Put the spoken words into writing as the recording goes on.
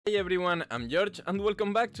Hey everyone, I'm George and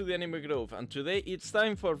welcome back to the Anime Grove, and today it's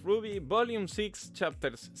time for RWBY Volume 6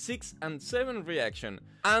 Chapters 6 and 7 reaction.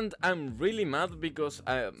 And I'm really mad because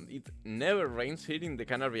it never rains here in the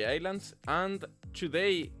Canary Islands, and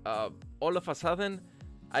today, all of a sudden,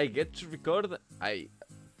 I get to record. I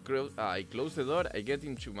close the door, I get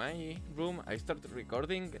into my room, I start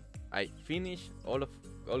recording, I finish, all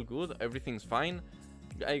good, everything's fine.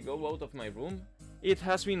 I go out of my room. It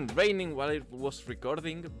has been raining while I was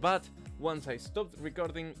recording, but once I stopped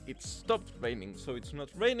recording, it stopped raining, so it's not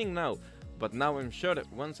raining now. But now I'm sure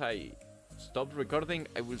once I stopped recording,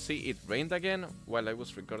 I will see it rained again while I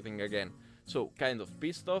was recording again. So kind of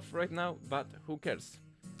pissed off right now, but who cares,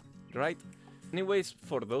 right? Anyways,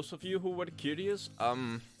 for those of you who were curious,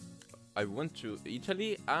 I went to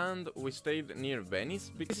Italy and we stayed near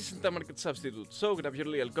Venice because this isn't a market substitute, so grab your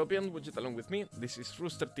little copy and watch it along with me. This is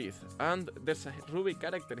Rooster Teeth, and there's a RWBY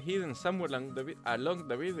character hidden somewhere along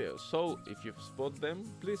the video, so if you spot them,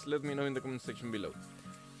 please let me know in the comment section below.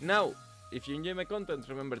 Now, if you enjoy my content,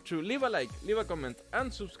 remember to leave a like, leave a comment,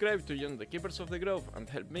 and subscribe to join the Keepers of the Grove and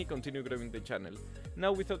help me continue growing the channel.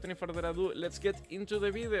 Now, without any further ado, let's get into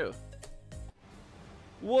the video.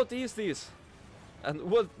 What is this? And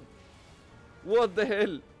what the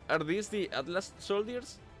hell? Are these the Atlas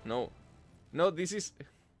soldiers? No, this is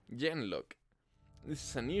Genlock. This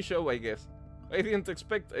is a new show, I guess. I didn't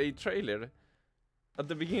expect a trailer at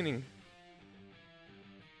the beginning.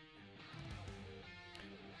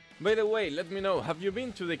 By the way, let me know, have you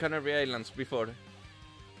been to the Canary Islands before?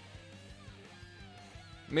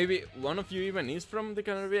 Maybe one of you even is from the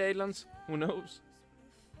Canary Islands, who knows?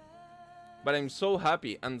 But I'm so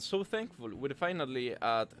happy and so thankful we're finally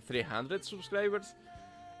at 300 subscribers.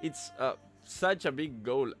 It's such a big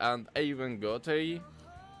goal, and I even got a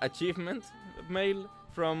achievement mail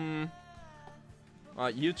from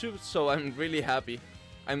YouTube, so I'm really happy.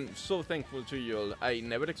 I'm so thankful to you all. I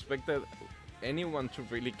never expected anyone to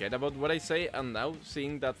really care about what I say, and now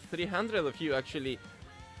seeing that 300 of you actually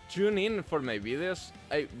tune in for my videos,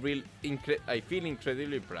 I feel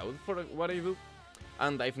incredibly proud for what I do.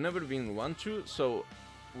 And I've never been one to, so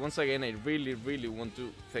once again I really want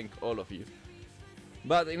to thank all of you.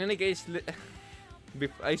 But in any case,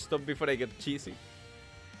 I stop before I get cheesy.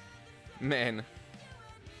 Man,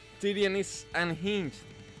 Tyrion is unhinged.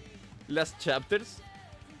 Last chapters,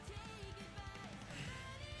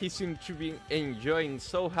 he seemed to be enjoying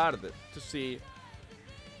so hard to see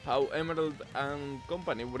how Emerald and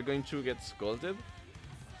company were going to get scolded.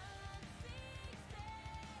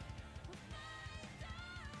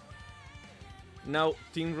 Now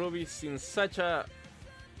Team RWBY is in such a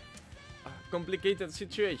complicated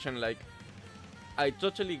situation. Like, I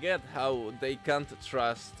totally get how they can't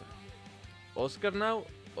trust Oscar now,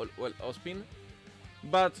 well, Ospin,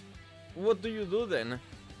 but what do you do then?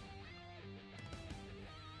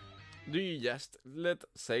 Do you just let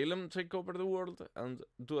Salem take over the world and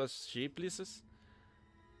do as she pleases?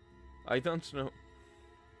 I don't know.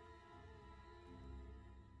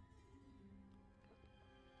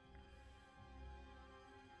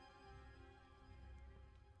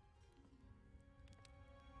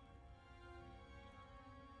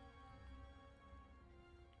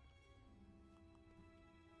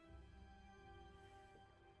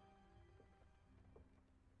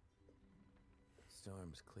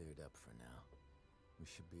 Storm's cleared up for now. We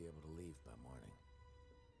should be able to leave by morning.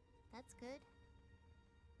 That's good.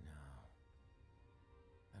 No.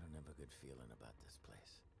 I don't have a good feeling about this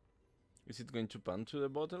place. Is it going to pan to the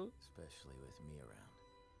bottle? Especially with me around.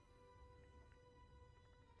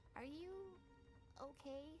 Are you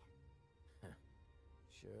okay?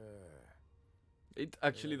 Sure. It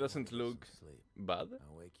actually doesn't look bad.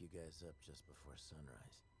 I'll wake you guys up just before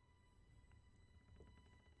sunrise.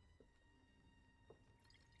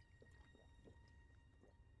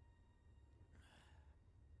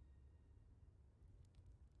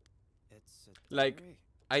 Like,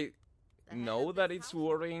 I know that it's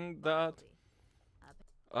worrying that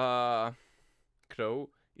Crow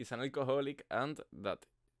is an alcoholic and that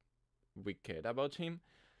we care about him,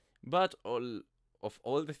 but all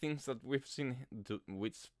the things that we've seen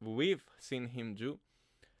him do,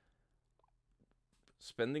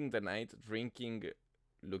 spending the night drinking,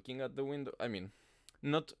 looking at the window, I mean,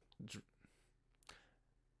 not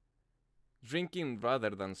drinking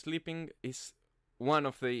rather than sleeping, is one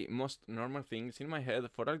of the most normal things in my head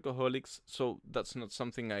for alcoholics, so that's not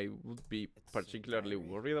something I would be particularly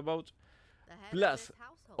worried about. Plus,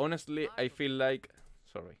 honestly, I feel like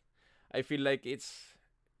it's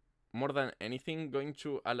more than anything going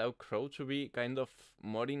to allow Crow to be kind of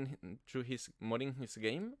modding his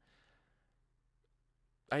game.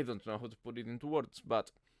 I don't know how to put it into words,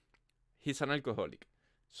 but he's an alcoholic.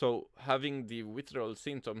 So having the withdrawal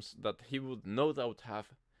symptoms that he would no doubt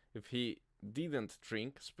have if he didn't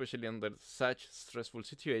drink, especially under such stressful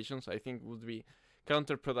situations, I think would be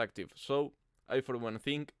counterproductive. So I for one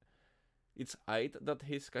think it's odd that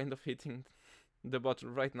he's kind of hitting the bottle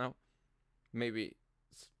right now. Maybe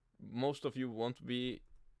most of you won't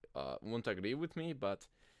agree with me, but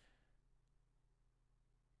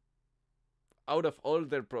out of all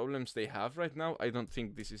their problems they have right now, I don't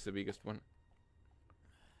think this is the biggest one.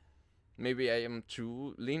 Maybe I am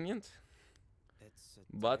too lenient,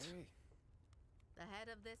 but the head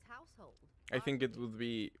of this household, I think it would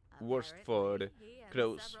be worst for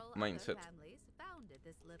Crow's mindset. Founded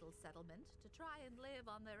this little settlement to try and live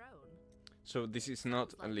on their own. So this is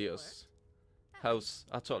not Leo's house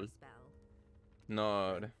at all,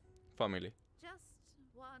 nor family. Just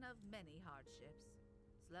one of many hardships.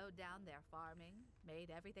 Slowed down their farming,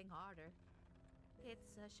 made everything harder.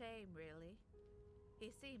 It's a shame, really. He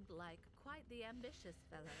seemed like quite the ambitious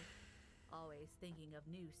fellow, always thinking of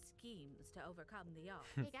new schemes to overcome the odds.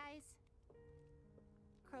 Hey guys.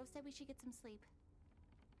 Crow said we should get some sleep.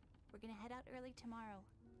 We're gonna head out early tomorrow.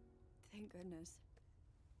 Thank goodness.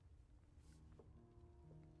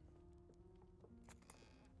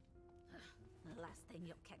 The last thing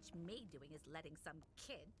you'll catch me doing is letting some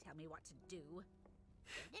kid tell me what to do.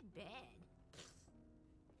 Go to bed.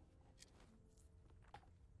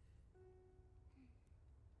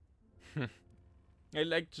 I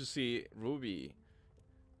like to see Ruby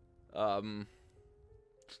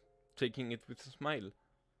taking it with a smile.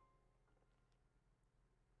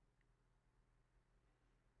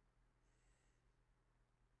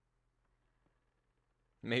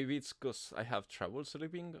 Maybe it's because I have trouble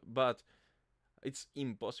sleeping, but it's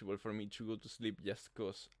impossible for me to go to sleep just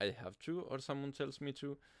because I have to or someone tells me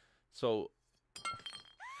to. So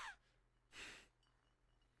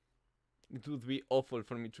it would be awful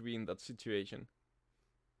for me to be in that situation.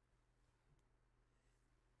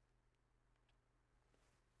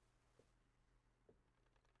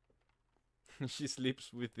 She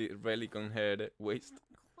sleeps with the relic on her waist.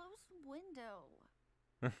 Close window.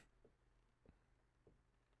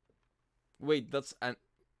 Wait, that's an...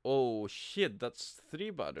 Oh shit, that's 3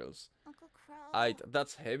 bottles. Uncle Crow.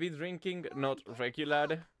 That's heavy drinking, not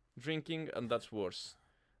regular drinking, and that's worse.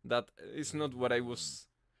 That is not what I was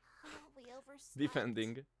We overslept.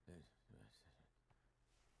 defending.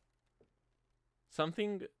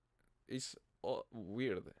 Something is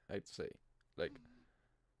weird, I'd say. Like,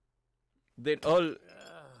 they're all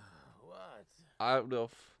What? out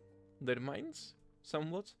of their minds,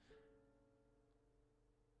 somewhat.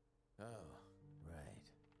 Oh, right.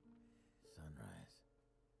 Sunrise.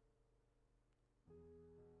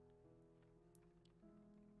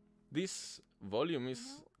 This volume is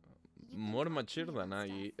You can more talk to mature me than and I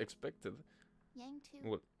stuff. expected. Yang too.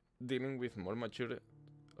 Well, dealing with more mature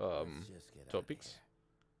Let's just get out of topics.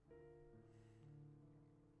 here.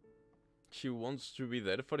 She wants to be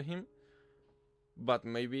there for him, but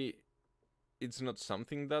maybe it's not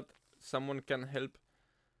something that someone can help.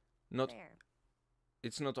 Not, There.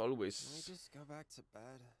 it's not Can we always. just go back to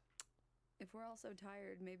bed? If we're all so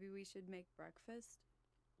tired, maybe we should make breakfast?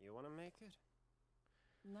 You want to make it?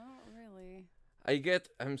 Not really.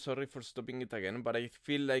 I'm sorry for stopping it again, but I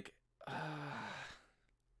feel like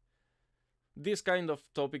these kind of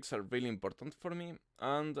topics are really important for me,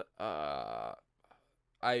 and I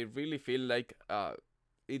really feel like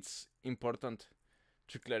it's important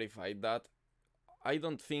to clarify that I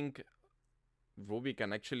don't think Ruby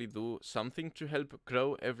can actually do something to help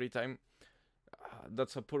Crow every time.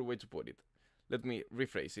 That's a poor way to put it. Let me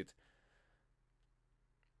rephrase it.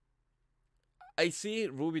 I see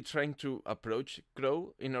Ruby trying to approach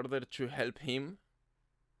Crow in order to help him,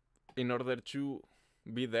 in order to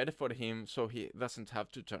be there for him so he doesn't have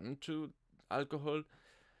to turn to alcohol.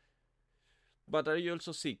 But I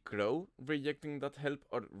also see Crow rejecting that help,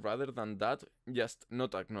 or rather than that, just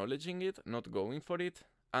not acknowledging it, not going for it.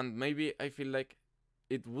 And maybe I feel like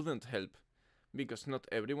it wouldn't help, because not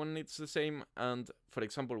everyone needs the same. And for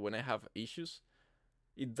example, when I have issues,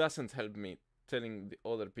 it doesn't help me telling the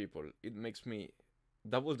other people. It makes me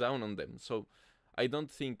double down on them. So I don't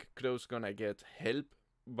think Crow's gonna get help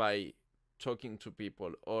by talking to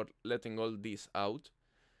people or letting all this out.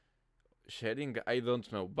 Sharing, I don't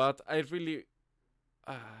know, but I really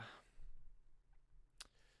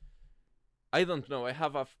I don't know. I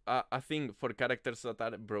have a thing for characters that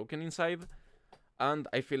are broken inside, and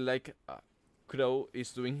I feel like Crow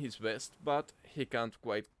is doing his best, but he can't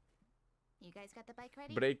quite You guys got the bike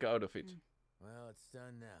ready? break out of it. Well, it's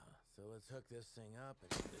done now, so let's hook this thing up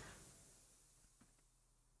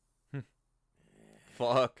and...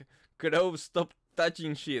 fuck. Crow, stop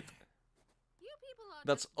touching shit. You people are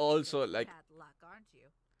That's just also just like... bad luck, aren't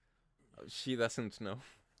you? She doesn't know.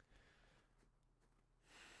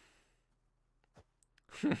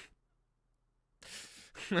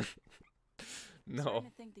 I'm No. starting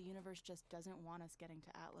to think the universe just doesn't want us getting to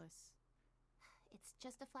Atlas. It's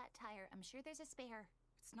just a flat tire. I'm sure there's a spare.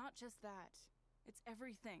 It's not just that. It's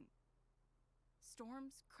everything.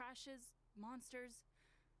 Storms, crashes, monsters.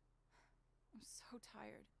 I'm so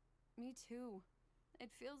tired. Me too.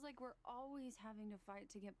 It feels like we're always having to fight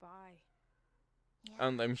to get by. Yeah.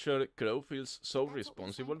 And I'm sure Crow feels so That's what we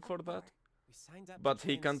responsible signed for up that. We signed up But to try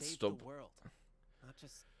he and can't save stop. the world, not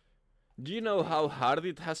just. Do you know how hard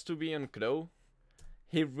it has to be on Crow?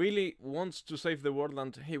 He really wants to save the world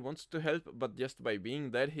and he wants to help, but just by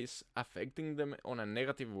being there he's affecting them on a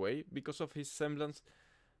negative way because of his semblance.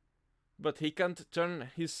 But he can't turn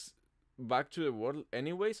his back to the world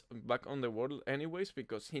anyways, back on the world anyways,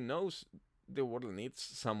 because he knows the world needs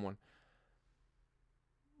someone.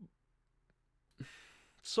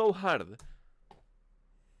 So hard.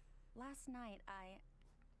 Last night, I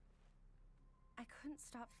couldn't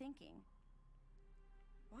stop thinking.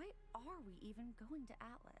 Why are we even going to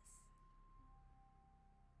Atlas?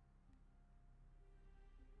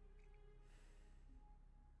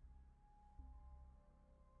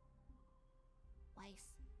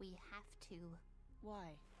 Weiss, we have to.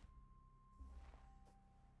 Why?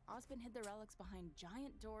 Osmond hid the relics behind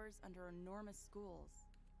giant doors under enormous schools.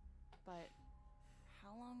 But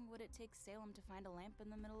how long would it take Salem to find a lamp in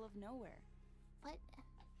the middle of nowhere? But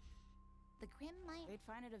the Grimm might. They'd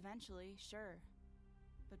find it eventually, sure.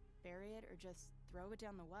 But bury it or just throw it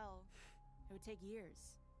down the well, it would take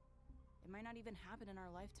years. It might not even happen in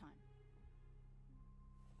our lifetime.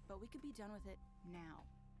 But we could be done with it now.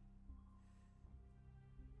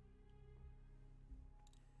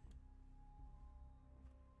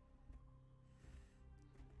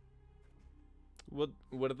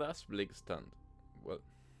 Where does Blake stand? Well,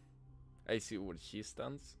 I see where she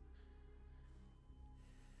stands.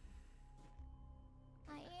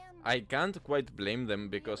 I can't quite blame them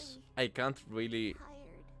because I can't really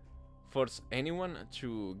Tired. force anyone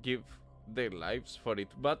to give their lives for it,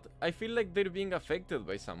 but I feel like they're being affected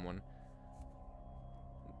by someone.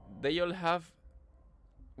 They all have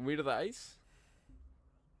weird eyes.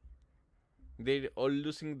 They're all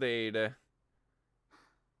losing their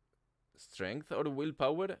strength or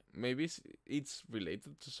willpower. Maybe it's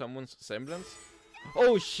related to someone's semblance.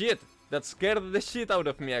 Oh shit! That scared the shit out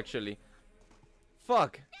of me actually.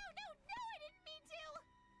 Fuck!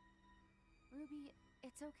 Ruby,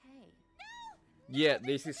 it's okay. Yeah,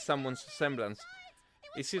 this is someone's semblance.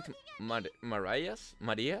 Is it Maria's?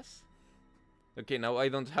 Okay, now I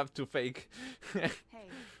don't have to fake Hey,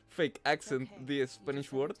 fake it's accent okay. the You Spanish just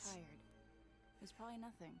sounded words. tired. It's probably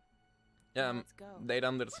nothing. Yeah, Let's go. they're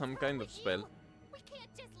under some kind of spell. We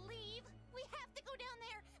can't just leave. We have to go down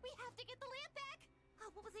there. We have to get the lamp back. Oh,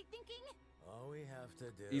 what was I thinking? All we have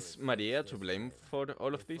to do Is fix Maria to this blame thing. for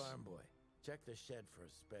all of Hey, this? farm boy, check the shed for a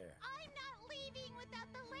spare. I'm not leaving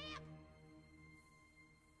without the lamp.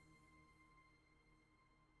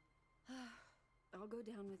 I'll go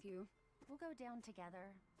down with you. We'll go down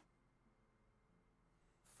together.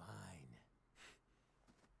 Fine.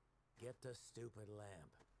 Get the stupid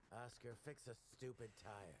lamp. Oscar, fix a stupid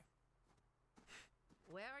tire.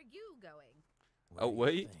 Where are you going? What Oh, do you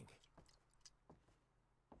wait. think?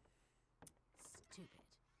 Stupid.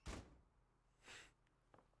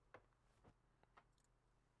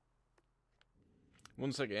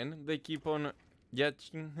 Once again, they keep on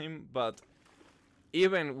judging him, but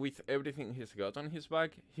even with everything he's got on his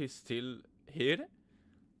back, he's still here,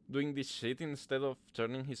 doing this shit instead of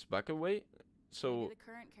turning his back away. So Maybe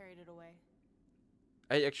the current carried it away.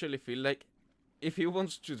 I actually feel like if he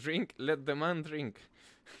wants to drink, let the man drink.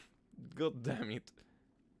 God damn it.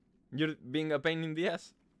 You're being a pain in the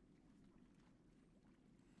ass.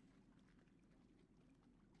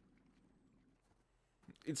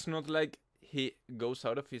 It's not like he goes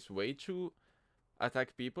out of his way to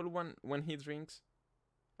attack people when he drinks.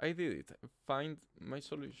 I did it. I found my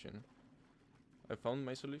solution. I found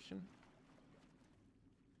my solution.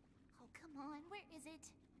 Oh, come on. Where is it?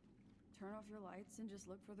 Turn off your lights and just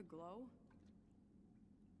look for the glow?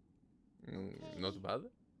 Not Okay. bad.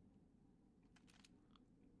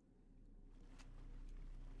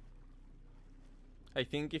 I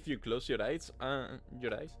think if you close your eyes,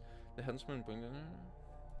 the huntsman pointed.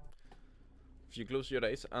 If you close your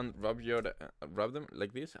eyes and rub them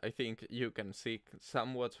like this, I think you can see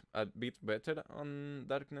somewhat a bit better on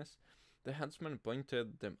darkness. The huntsman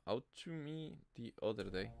pointed them out to me the other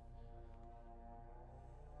day.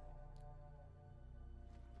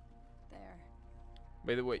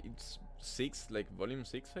 By the way, it's 6, like volume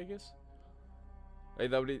 6, I guess. I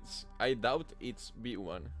doubt it's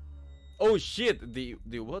B1. Oh shit! The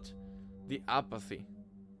what? The apathy.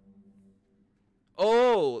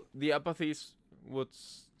 Oh, the apathy is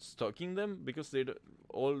what's stalking them because they're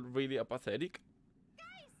all really apathetic.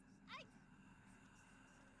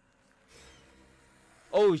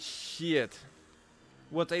 Oh shit!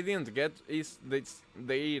 What I didn't get is that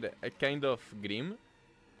they're a kind of Grimm,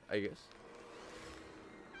 I guess.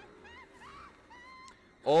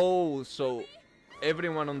 Oh, so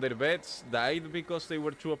everyone on their beds died because they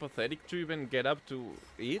were too apathetic to even get up to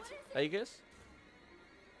eat, I guess?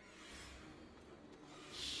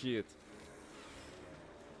 Shit.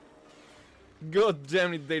 God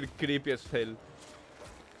damn it, they're creepy as hell.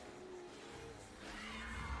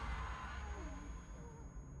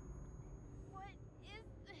 What is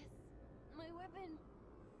this? My weapon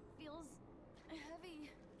feels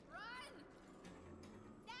heavy. Run!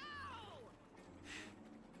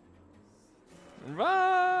 No!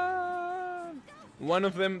 Run! One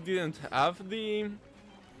of them didn't have the...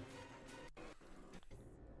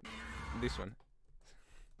 This one.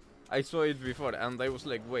 I saw it before and I was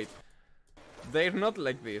like, wait, they're not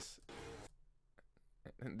like this.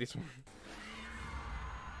 This one.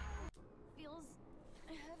 Feels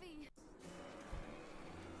heavy.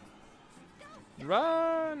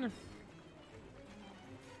 Run!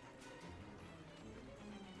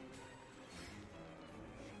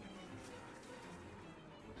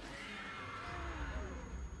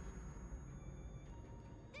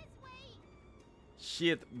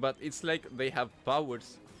 Shit, but it's like they have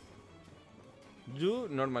powers. Do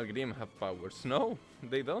normal Grimm have powers? No,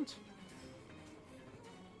 they don't.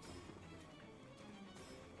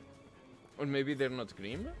 Or maybe they're not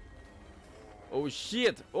Grimm? Oh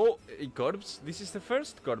shit! Oh, a corpse? This is the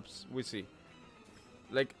first corpse we see.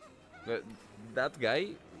 Like, that guy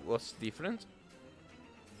was different.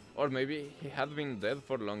 Or maybe he had been dead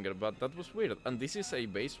for longer, but that was weird. And this is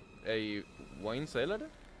a wine cellar?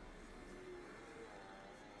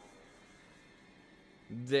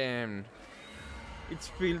 Damn. It's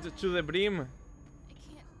filled to the brim I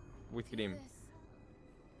can't with do Grimm. this.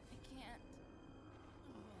 I can't.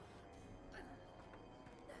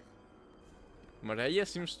 Mariah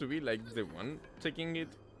seems to be like the one taking it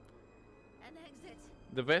An exit!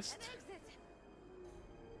 the best. An exit!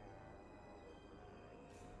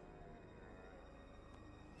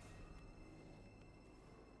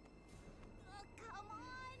 Oh, come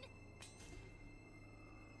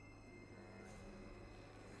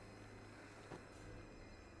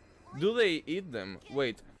on! Do they eat them?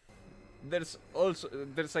 Wait. There's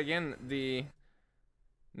again the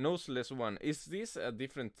noseless one. Is this a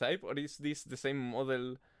different type or is this the same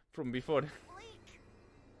model from before? Blake,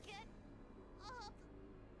 get up!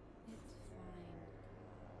 It's fine.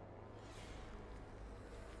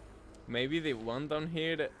 Maybe the one down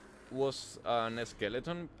here was a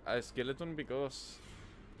skeleton because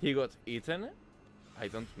he got eaten? I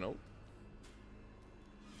don't know.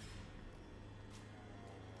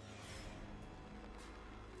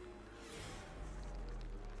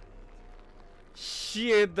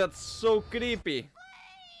 Shit, that's so creepy.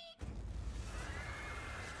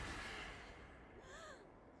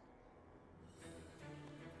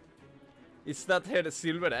 Is that her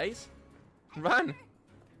silver eyes? Run!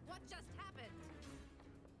 What just happened?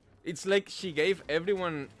 It's like she gave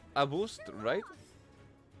everyone a boost, right?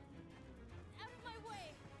 Out of my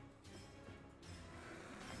way.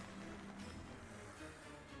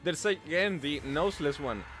 There's again the noseless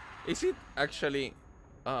one. Is it actually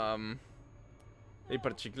a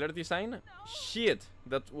particular design? Shit,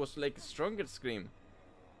 that was like stronger scream.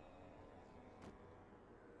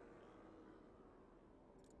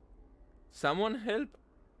 Someone help?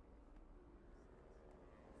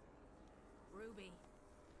 Ruby,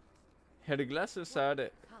 Her glasses are color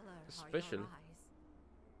special. are your eyes?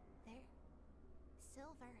 They're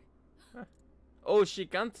silver. Oh, she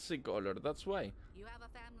can't see color, that's why. You have a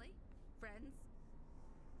family? Friends?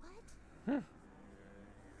 What?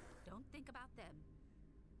 Don't think about them.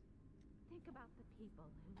 Think about the people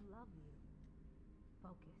who love you.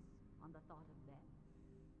 Focus on the thought of them.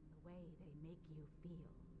 The way they make you feel.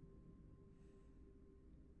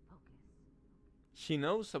 Focus. She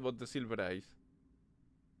knows about the silver eyes.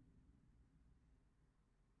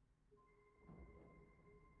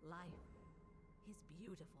 Life is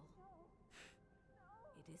beautiful.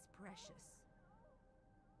 It is precious.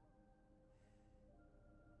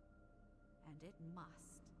 And it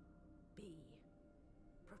must be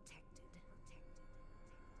protected.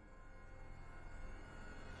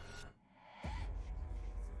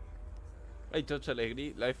 I totally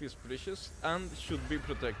agree, life is precious and should be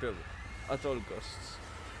protected at all costs.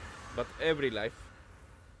 But every life,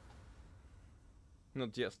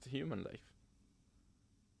 not just human life.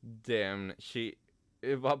 Damn, she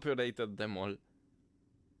evaporated them all.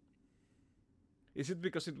 Is it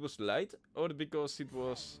because it was light or because it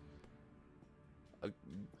was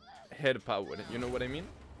her power? You know what I mean?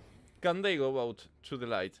 Can they go out to the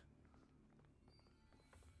light?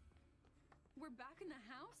 We're back in the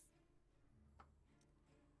house?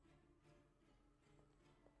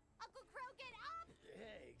 Uncle Crow, get up!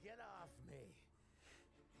 Hey, get off me.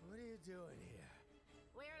 What are you doing here?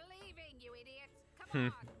 We're leaving, you idiots. Come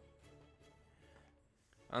on.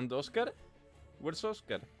 And Oscar? Where's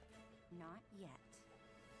Oscar? Not yet.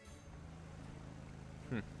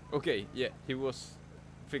 Okay, yeah, he was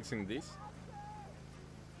fixing this.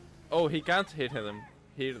 Oh, he can't hear them.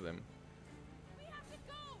 Hear them. We have to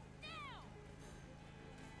go now!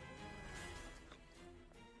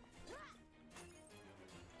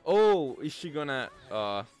 Oh, is she gonna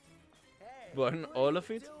Hey, burn what are all you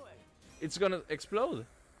of it? doing? It's gonna explode.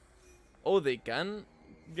 Oh, they can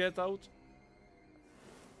get out.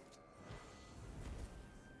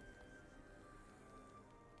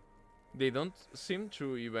 They don't seem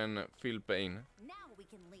to even feel pain. Now we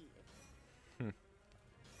can leave.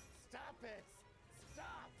 Stop it!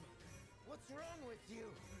 Stop! What's wrong with you?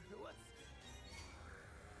 What's...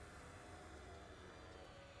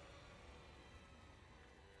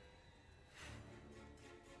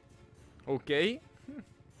 Okay.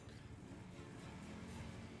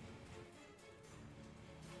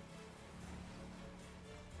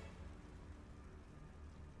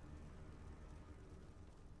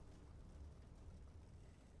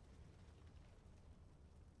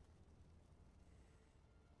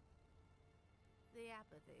 The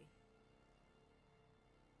apathy.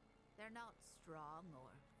 They're not strong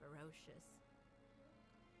or ferocious.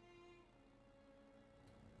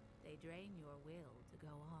 They drain your will to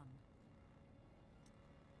go on.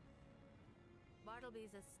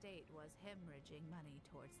 Bartleby's estate was hemorrhaging money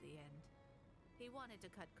towards the end. He wanted to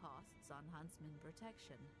cut costs on huntsman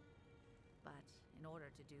protection. But in order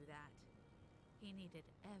to do that, he needed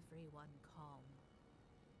everyone calm.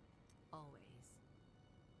 Always.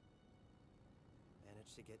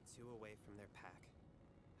 Managed to get 2 away from their pack.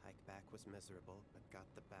 Hike back was miserable, but got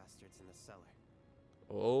the bastards in the cellar.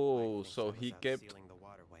 Oh, Wife thinks so I was he out kept. sealing the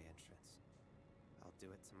waterway entrance. I'll do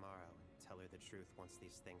it tomorrow and tell her the truth once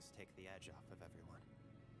these things take the edge off of everyone.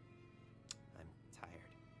 I'm tired.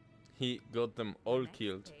 He got them all The next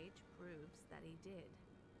killed. page proves that he did,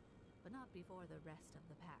 but not before the rest of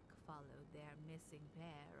the pack followed their missing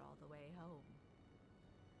pair all the way home.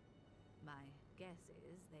 My guess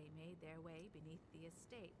is they made their way beneath the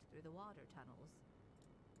estate through the water tunnels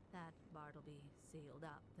that Bartleby sealed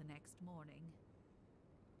up the next morning.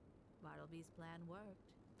 Bartleby's plan worked.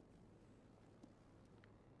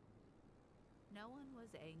 No one was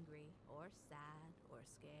angry or sad or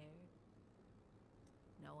scared.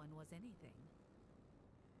 No one was anything.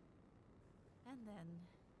 And then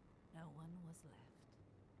no one was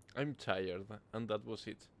left. I'm tired, and that was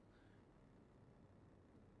it.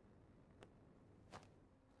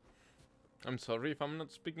 I'm sorry if I'm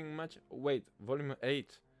not speaking much. Wait, volume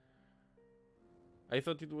 8. I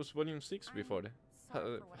thought it was volume 6 I'm before.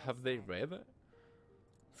 sorry for what I Have they said. read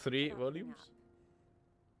 3 About volumes?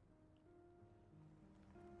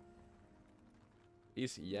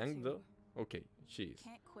 Is young too. though? Okay, she is.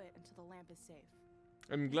 Can't quit until the lamp is safe.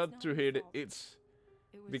 I'm It's glad not to your hear fault. it's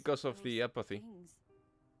It was because of those the apathy. things.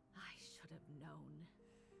 I should have known.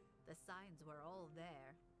 The signs were all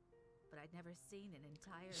there, but I'd never seen an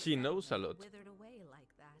entire She knows a settlement lot. withered away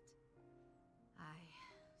like that. I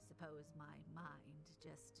suppose my mind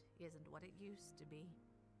just isn't what it used to be.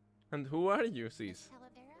 And who are you, Miss sis?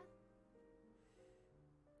 Talavera?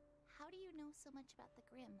 How do you know so much about the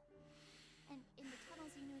Grimm? And in the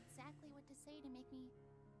tunnels you knew exactly what to say to make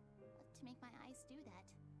my eyes do that.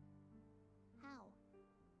 How?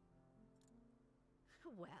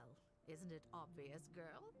 Well, isn't it obvious,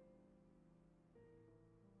 girl?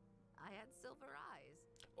 I had silver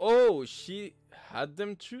eyes. Oh, she had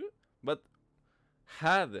them too? But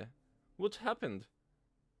had. What happened?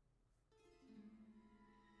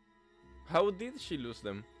 How did she lose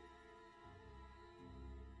them?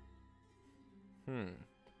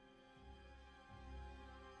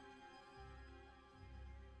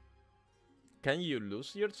 Can you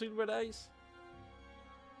lose your silver eyes?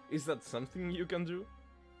 Is that something you can do?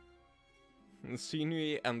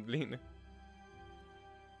 Sinewy and lean.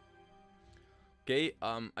 Okay,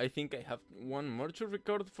 I think I have one more to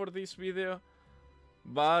record for this video,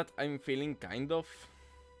 but I'm feeling kind of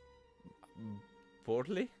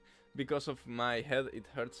poorly. Because of my head, it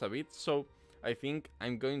hurts a bit, so I think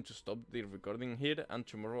I'm going to stop the recording here, and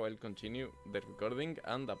tomorrow I'll continue the recording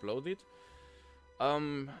and upload it.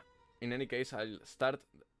 In any case, I'll start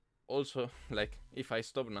also, like, if I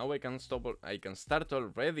stop now, I can start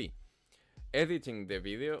already editing the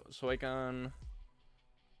video, so I can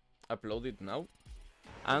upload it now.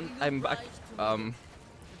 And I'm back.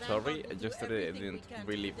 Sorry, yesterday I didn't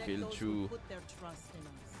really feel too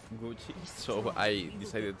Gucci, so I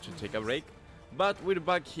decided to take a break. But we're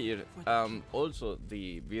back here. Also,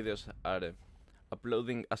 the videos are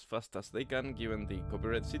uploading as fast as they can, given the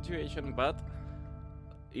copyright situation. But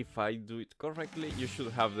if I do it correctly, you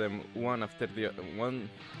should have them one after the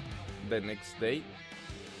next day.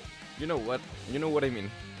 You know what? You know what I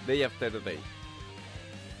mean. Day after day.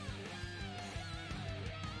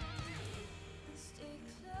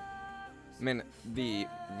 Man, the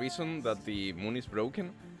reason that the moon is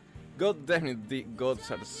broken. God damn it, the gods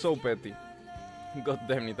are so petty. God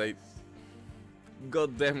damn it, I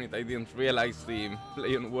didn't realize the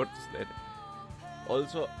play on words there.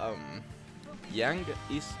 Also, Yang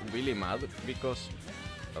is really mad because,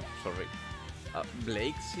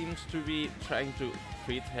 Blake seems to be trying to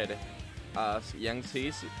treat her as Yang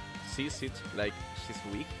sees it, like she's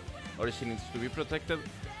weak or she needs to be protected.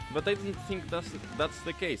 But I don't think that's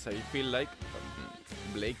the case. I feel like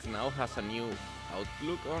Blake now has a new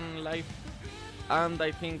outlook on life, and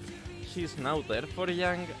I think she's now there for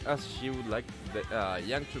Yang as she would like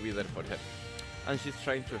Yang to be there for her. And she's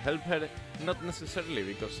trying to help her, not necessarily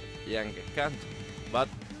because Yang can't, but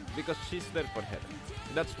because she's there for her.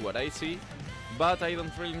 That's what I see, but I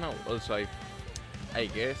don't really know. Also, I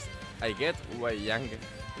guess I get why Yang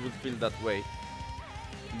would feel that way,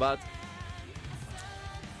 but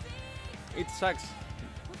it sucks.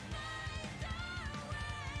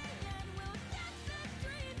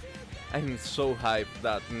 I'm so hyped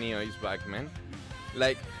that Neo is back, man.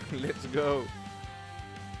 Like, let's go.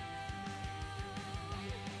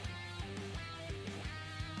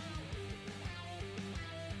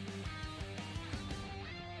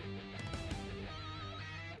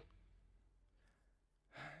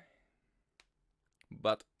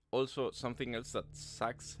 But also something else that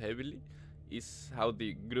sucks heavily is how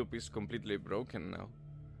the group is completely broken now.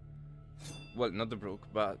 Well, not the group,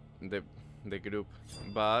 but the group,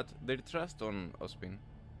 but their trust on Ozpin.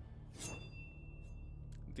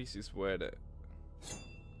 This is where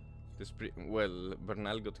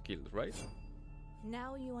Bernal got killed, right?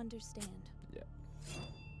 Now you understand. Yeah.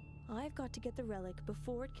 I've got to get the relic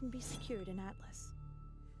before it can be secured in Atlas.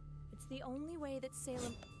 It's the only way that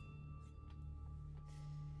Salem...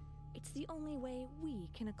 It's the only way we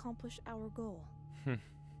can accomplish our goal.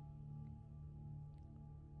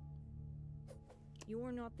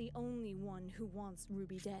 You're not the only one who wants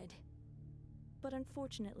Ruby dead. But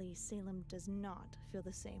unfortunately, Salem does not feel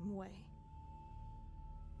the same way.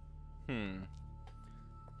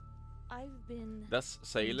 I've been... Does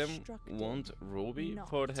Salem want Ruby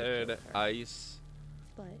for her eyes?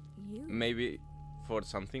 But you... Maybe for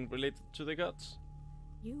something related to the gods?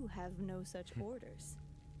 You have no such orders.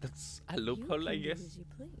 That's a loophole, I guess. Do as you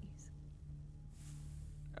please.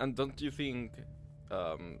 And don't you think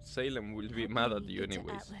Salem will be mad at you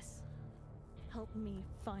anyways? Atlas. Help me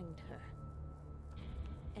find her.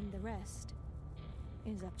 And the rest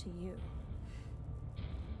is up to you.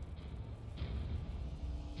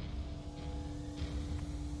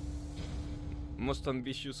 Most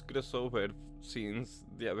ambitious crossover since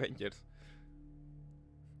the Avengers.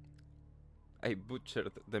 I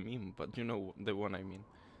butchered the meme, but you know the one I mean.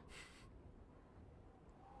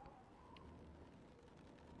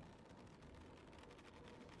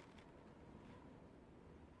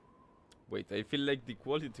 Wait, I feel like the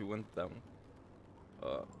quality went down.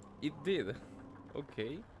 It did.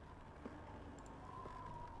 Okay.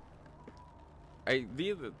 I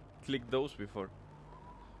did click those before.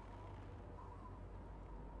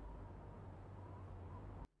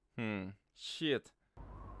 Shit.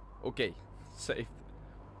 Okay, saved.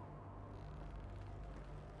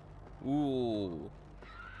 Ooh.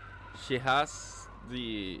 She has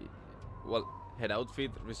the... Well, her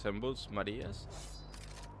outfit resembles Maria's.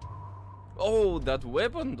 Oh, that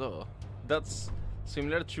weapon though. That's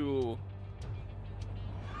similar to...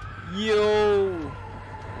 Yo!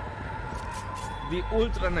 The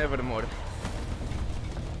Ultra Nevermore.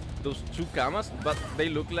 Those two Kamas, but they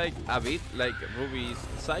look like a bit like Ruby's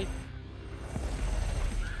side.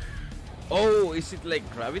 Oh, is it like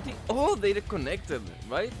gravity? Oh, they're connected,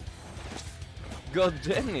 right? God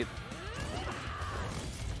damn it.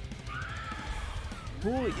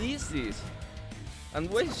 Who is this? And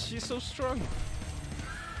why is she so strong?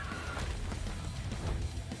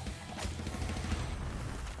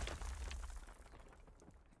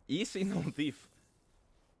 Easy, no thief.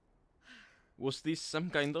 Was this some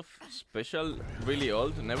kind of special, really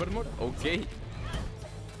old Nevermore? Okay.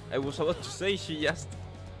 I was about to say she just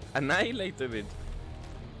annihilated it.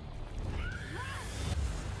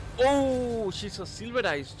 Oh, she's a Silver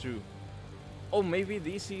Eyes too. Oh, maybe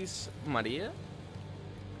this is Maria?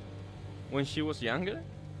 When she was younger?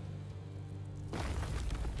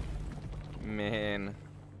 Man.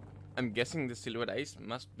 I'm guessing the Silver Eyes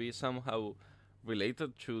must be somehow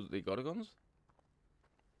related to the Gorgons?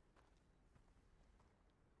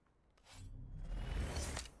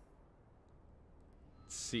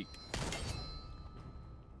 Sick.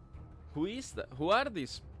 Who is that? Who are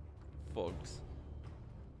these folks?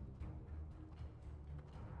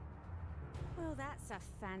 Well, that's a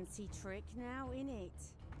fancy trick now, innit?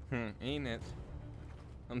 Ain't it?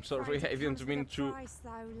 I'm sorry, I didn't mean to price,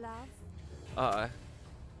 though, love.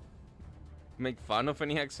 Make fun of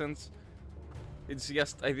any accents. It's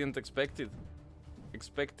just I didn't expect it.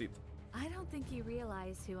 I don't think you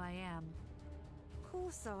realize who I am. Of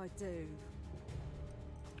course I do.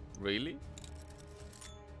 Really?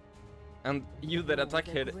 And you that attack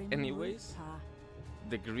her anyways?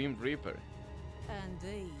 The Grim Reaper. And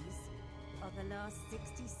these are the last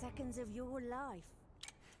 60 seconds of your life.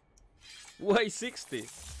 Why 60?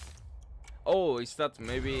 Oh, is that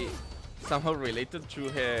maybe somehow related to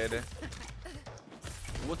her...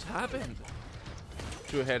 What happened?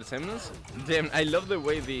 To her semblance? Damn, I love the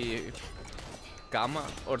way the gamma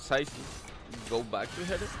or sizes go back to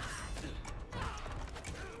her.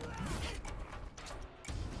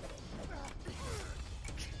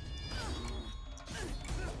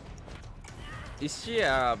 Is she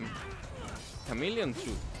a chameleon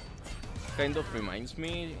too? Kind of reminds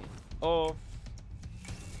me of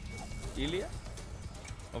Ilya,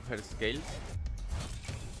 of her scales.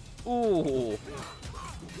 Ooh!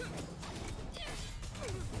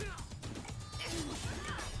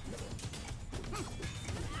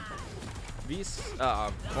 This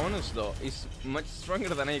bonus though is much stronger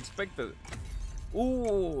than I expected.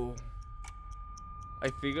 Ooh! I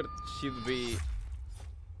figured she'd be...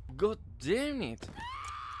 God damn it!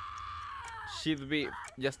 She'd be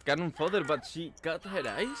just cannon fodder, but she cut her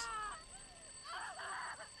eyes?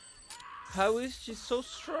 How is she so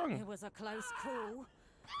strong? It was a close call.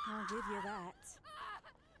 I'll give you that.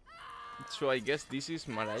 So I guess this is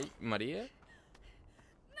Maria?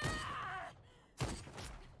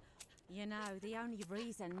 You know, the only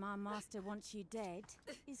reason my master wants you dead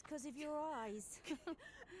is because of your eyes.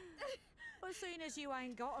 As soon as you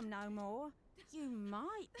ain't got 'em no more, you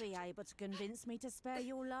might be able to convince me to spare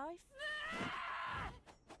your life.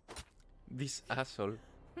 This asshole.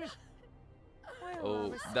 Well, Oh, I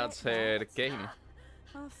respect that's her that. cane.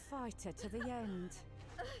 A fighter to the end.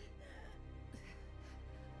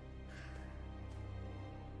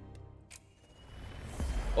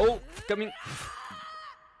 Oh, coming.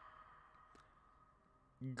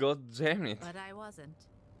 God damn it. But I wasn't.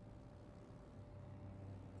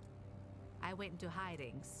 I went into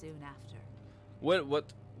hiding soon after. Well, what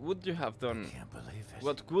would you have done? I can't believe it.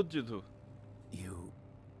 What could you do?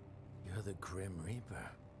 You're the Grim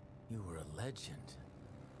Reaper. You were a legend.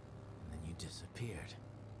 And then you disappeared.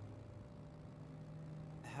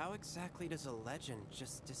 How exactly does a legend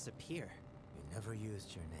just disappear? You never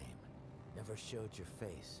used your name. Never showed your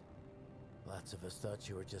face. Lots of us thought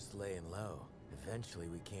you were just laying low. Eventually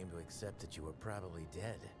we came to accept that you were probably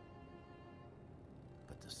dead.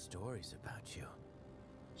 But the stories about you...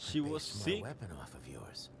 She was based sick. my weapon off of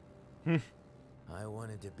yours. I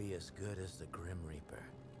wanted to be as good as the Grim Reaper.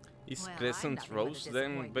 Is Well, I'm Crescent nothing but a Rose then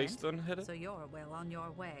disappointment, based on her? So you're well on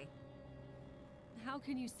your way. How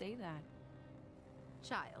can you say that?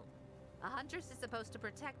 Child, a huntress is supposed to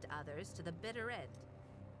protect others to the bitter end.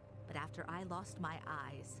 But after I lost my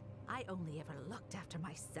eyes, I only ever looked after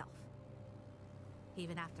myself.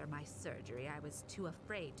 Even after my surgery, I was too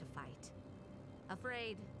afraid to fight.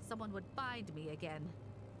 Afraid someone would find me again.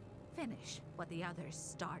 Finish what the others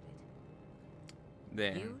started.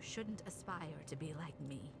 Damn. You shouldn't aspire to be like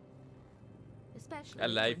me. Especially A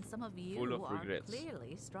life when some of you full of are regrets.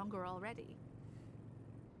 clearly stronger already.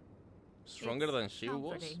 Stronger It's than she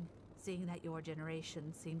was? comforting, seeing that your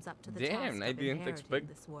generation seems up to the Damn, task I of didn't inheriting expect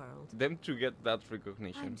this world. them to get that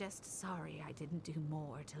recognition. I'm just sorry I didn't do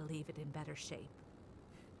more to leave it in better shape.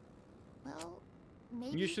 Well,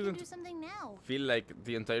 maybe You you can shouldn't do something now. Feel like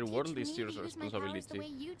the entire Teach world me is to your use my powers the way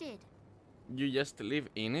responsibility. you did. You just live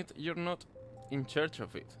in it, you're not in charge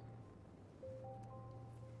of it.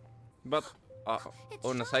 But It's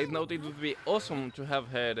on a side true. note, it would be awesome to have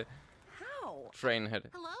her How? train her.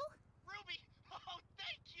 Hello? Ruby! Oh,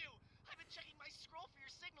 thank you! I've been checking my scroll for your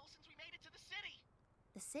signal since we made it to the city.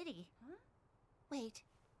 The city. Huh? Wait.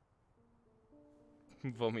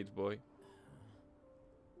 Vomit boy.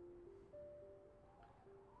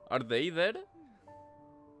 Are they there?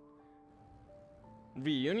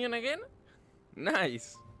 Reunion again?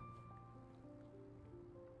 Nice.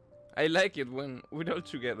 I like it when we're all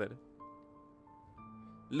together.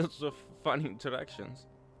 Lots of fun interactions.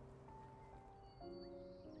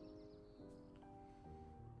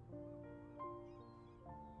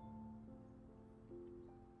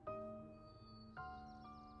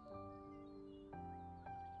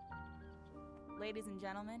 Ladies and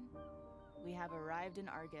gentlemen, we have arrived in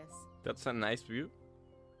Argus. That's a nice view.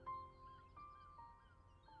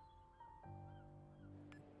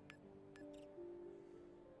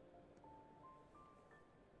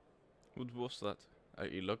 What was that? Are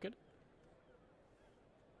you looking?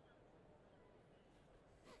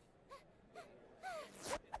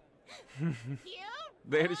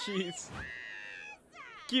 There she is.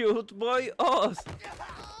 Cute boy Oz.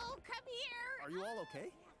 Oh, come here! Are you all okay?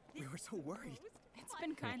 We were so worried. It's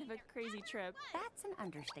been kind of a crazy trip. That's an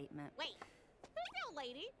understatement. Wait, who's no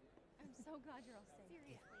lady? I'm so glad you're all safe.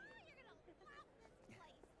 Seriously, you're gonna love this place. I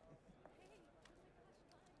am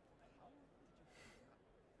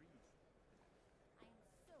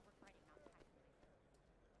so regretting not packing my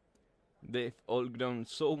They've all grown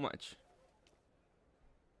so much.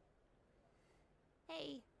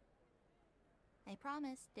 Hey, I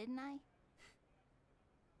promised, didn't I?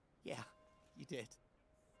 Yeah, you did.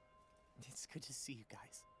 It's good to see you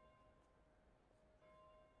guys.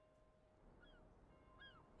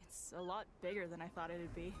 It's a lot bigger than I thought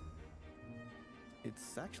it'd be.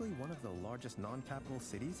 It's actually one of the largest non-capital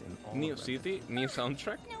cities in all New of city, new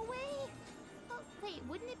soundtrack. No way! Oh, wait,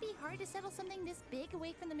 wouldn't it be hard to settle something this big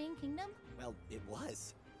away from the main kingdom? Well, it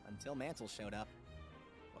was, until Mantle showed up.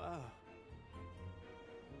 Wow.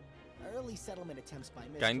 Early settlement attempts by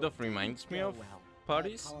Mistral Kind of didn't reminds me go of well.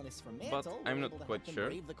 Paris, Colonists from but Mantle I'm were not able to quite help them sure.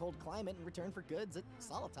 brave the cold climate in return for goods that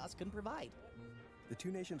Solitas couldn't provide. The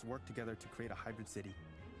two nations work together to create a hybrid city.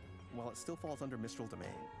 While it still falls under Mistral domain,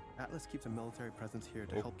 Atlas keeps a military presence here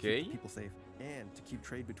to help Okay. keep the people safe and to keep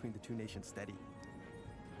trade between the two nations steady.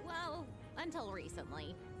 Well, until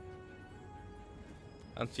recently.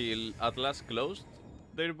 Until Atlas closed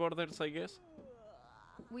their borders, I guess,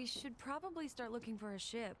 We should probably start looking for a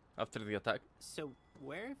ship. after the attack. So,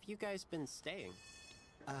 where have you guys been staying?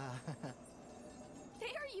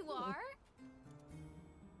 There you are!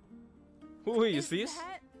 Who is this?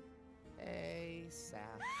 that- Hey, Saf.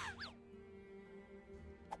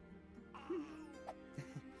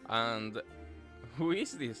 And who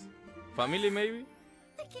is this? Family, maybe?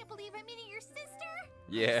 I can't believe I'm meeting your sister!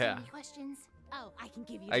 Yeah. So many questions. Oh, I can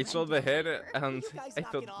give you. I a saw the rundown hair later. and You guys I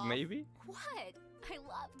knock thought it off. maybe. What? I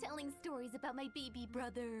love telling stories about my baby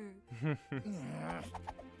brother.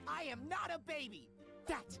 I am not a baby!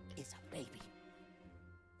 That is a baby.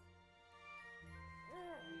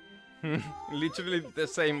 Literally the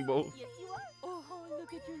same both. Yes, you are. Oh,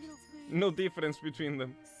 look at your little face. No difference between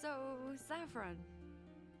them. So, Saffron,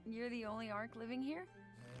 you're the only Ark living here?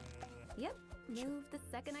 Yep, moved the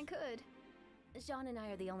second I could. Jean and I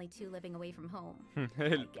are the only two living away from home. Hell.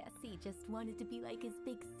 I guess he just wanted to be like his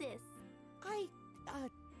big sis.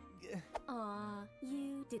 Aw,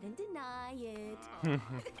 you didn't deny it.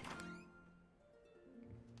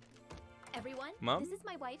 Everyone, Mom? this is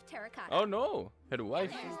my wife, Terracotta. Oh no, her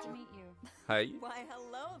wife. Nice to meet you. Hi. Why,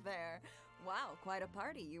 hello there. Wow, quite a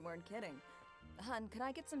party. You weren't kidding. Hun, can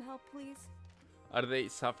I get some help, please? Are they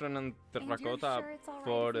Saffron and And you're Terracotta sure it's all right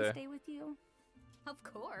for if we stay with you? Of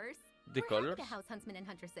course. the We're colors? happy to house huntsmen and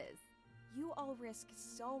huntresses. You all risk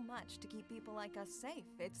so much to keep people like us safe.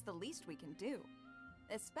 It's the least we can do.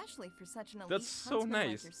 Especially for such an elite That's so huntsman like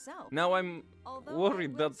nice. yourself. Now I'm Although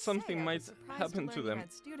worried I will that something say I might was surprised happen to to learn them. You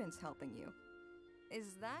had students helping you. Is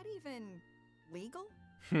that even legal?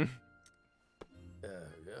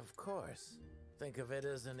 Of course. Think of it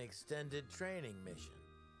as an extended training mission.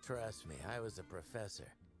 Trust me, I was a professor.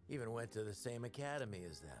 Even went to the same academy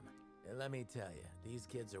as them. And let me tell you, these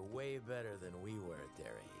kids are way better than we were at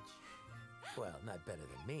their age. Well, not better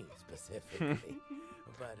than me, specifically.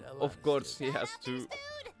 But a lot Of course, he students. has to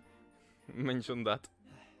mention that.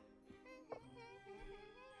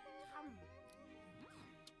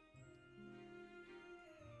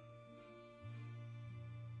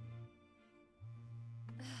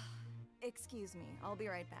 Excuse me, I'll be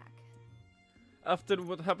right back. After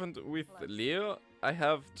what happened with Leo, I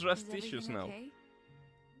have trust Is issues everything now. okay?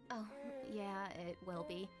 Oh, yeah, it will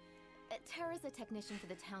be. Tara's a technician for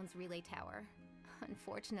the town's relay tower.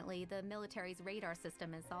 Unfortunately, the military's radar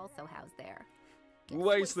system is also housed there. Guess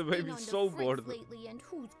Why is what's the been baby on the so fritz bored? lately and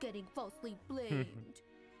who's getting falsely blamed?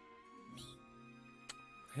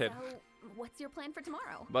 head. So, what's your plan for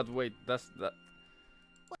tomorrow? But wait, that's that.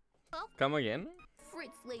 Well, Come again?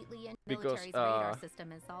 Fritz lately and Because, military's radar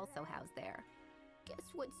system is also housed there.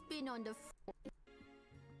 Guess what's been on the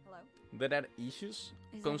Hello? There are issues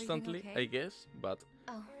Is constantly, everything okay? I guess, but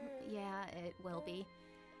Oh, yeah, it will be.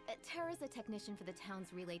 Tara's a technician for the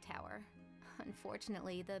town's relay tower.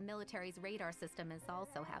 Unfortunately, the military's radar system is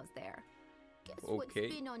also housed there. Guess what's Okay.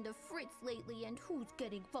 been on the Fritz lately and who's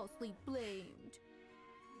getting falsely blamed?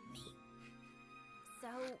 Me. So,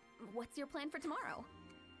 what's your plan for tomorrow?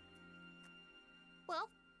 Well,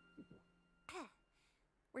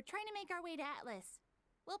 we're trying to make our way to Atlas.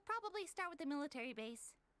 We'll probably start with the military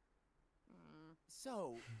base.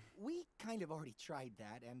 So, we kind of already tried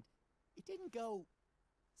that, and it didn't go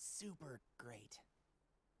super great.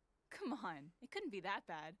 Come on, it couldn't be that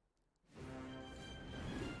bad.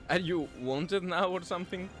 are you wanted now or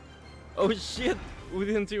something? Oh shit, we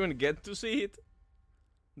didn't even get to see it.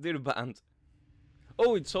 They're banned.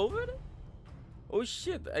 Oh, it's over? Oh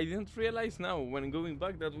shit, I didn't realize now when going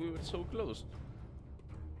back that we were so close.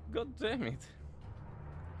 God damn it.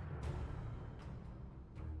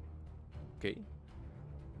 Okay.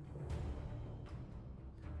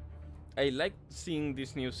 I like seeing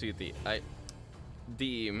this new city.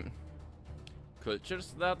 The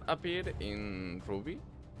cultures that appear in RWBY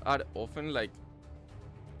are often like,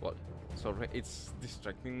 well, sorry, it's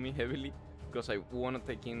distracting me heavily because I want to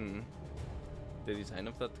take in the design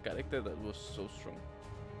of that character that was so strong.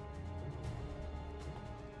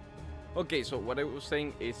 Okay, so what I was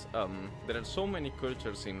saying is there are so many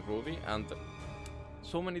cultures in RWBY and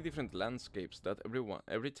so many different landscapes that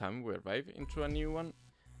every time we arrive into a new one,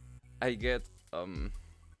 I get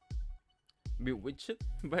bewitched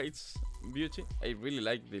by its beauty. I really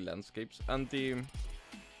like the landscapes and the...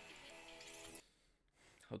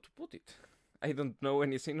 how to put it? I don't know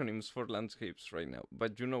any synonyms for landscapes right now,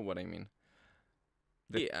 but you know what I mean.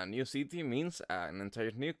 A new city means an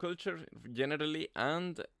entire new culture generally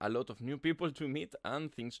and a lot of new people to meet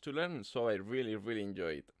and things to learn, so I really, really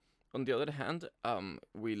enjoy it. On the other hand,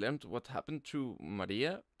 we learned what happened to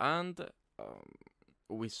Maria and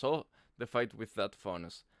we saw the fight with that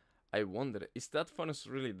Faunus. I wonder, is that Faunus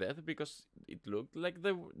really dead? Because it looked like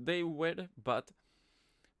they were, but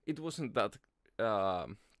it wasn't that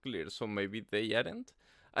clear, so maybe they aren't?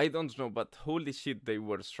 I don't know, but holy shit, they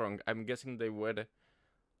were strong. I'm guessing they were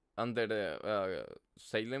under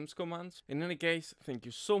Salem's commands. In any case, thank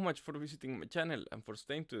you so much for visiting my channel and for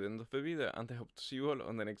staying to the end of the video, and I hope to see you all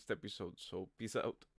on the next episode, so peace out.